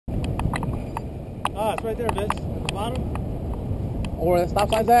Ah, it's right there, bitch. At the bottom? Or where the stop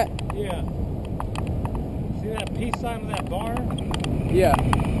sign's at? Yeah. See that peace sign of that bar? Yeah.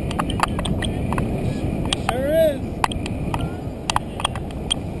 It sure is.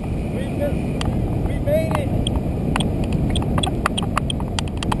 We made it.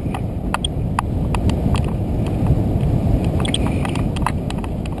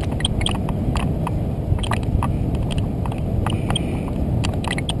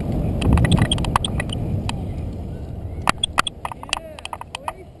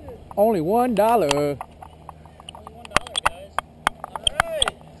 Only $1. Only $1, guys.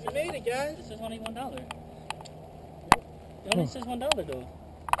 Alright. We made it, guys. This is only $1. It only says $1 though.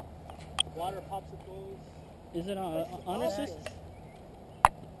 Water popsicles. Is it on honor system?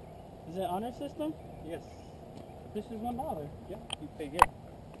 Is it honor system? Yes. This is $1. Yep. You pay here.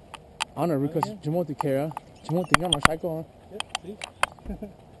 Honor because Jamonte care. Jamonte nga masyako. Yep. See?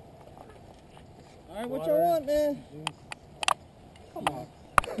 Alright, what y'all want, man? Come on.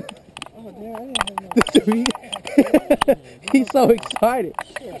 Oh, damn, I didn't have no. He's so excited.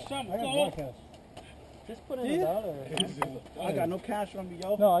 Just put in $1. I got no cash on me,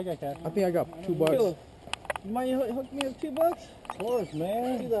 yo. No, I got cash. I think I got $2. You might hook me up $2? Of course,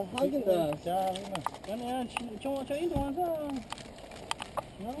 man. He's a hugging us. No?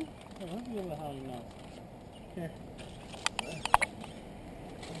 Here.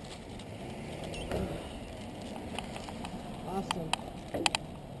 Awesome.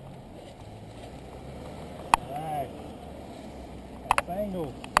 Alright.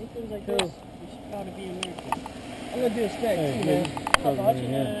 Fango. Things like this, we should probably be American. I'm gonna do a snack too, man.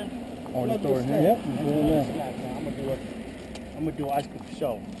 On the store here. Yep. I'm gonna do ice cream for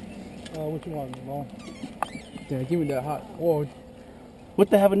show. What you want, Mo? Yeah, give me that hot. Whoa. What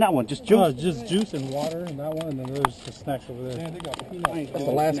the hell in that one? Just juice? Just juice and water and that one, and then there's the snacks over there. Man, they got peanuts. That's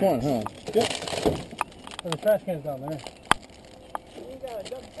the last one, huh? Yep. And the trash can's down there.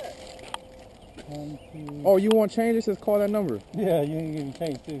 Oh, you want change? Just call that number. Yeah, you ain't getting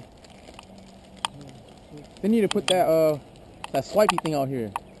change too. They need to put that that swipey thing out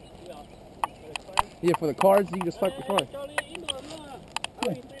here. Yeah, for the cards, you just swipe the card. I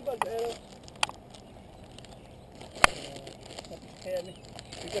need $3, Adam.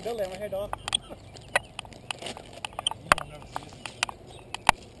 You got that my head off.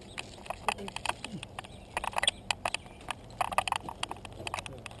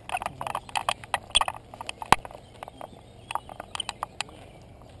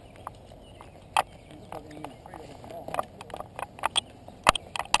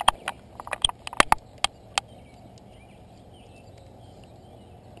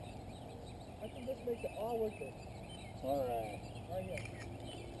 I think this makes it all worth it. Alright. Right here.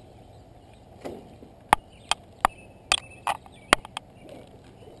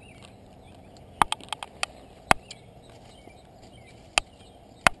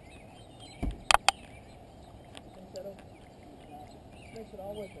 Makes it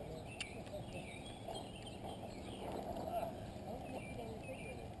all worth it, man.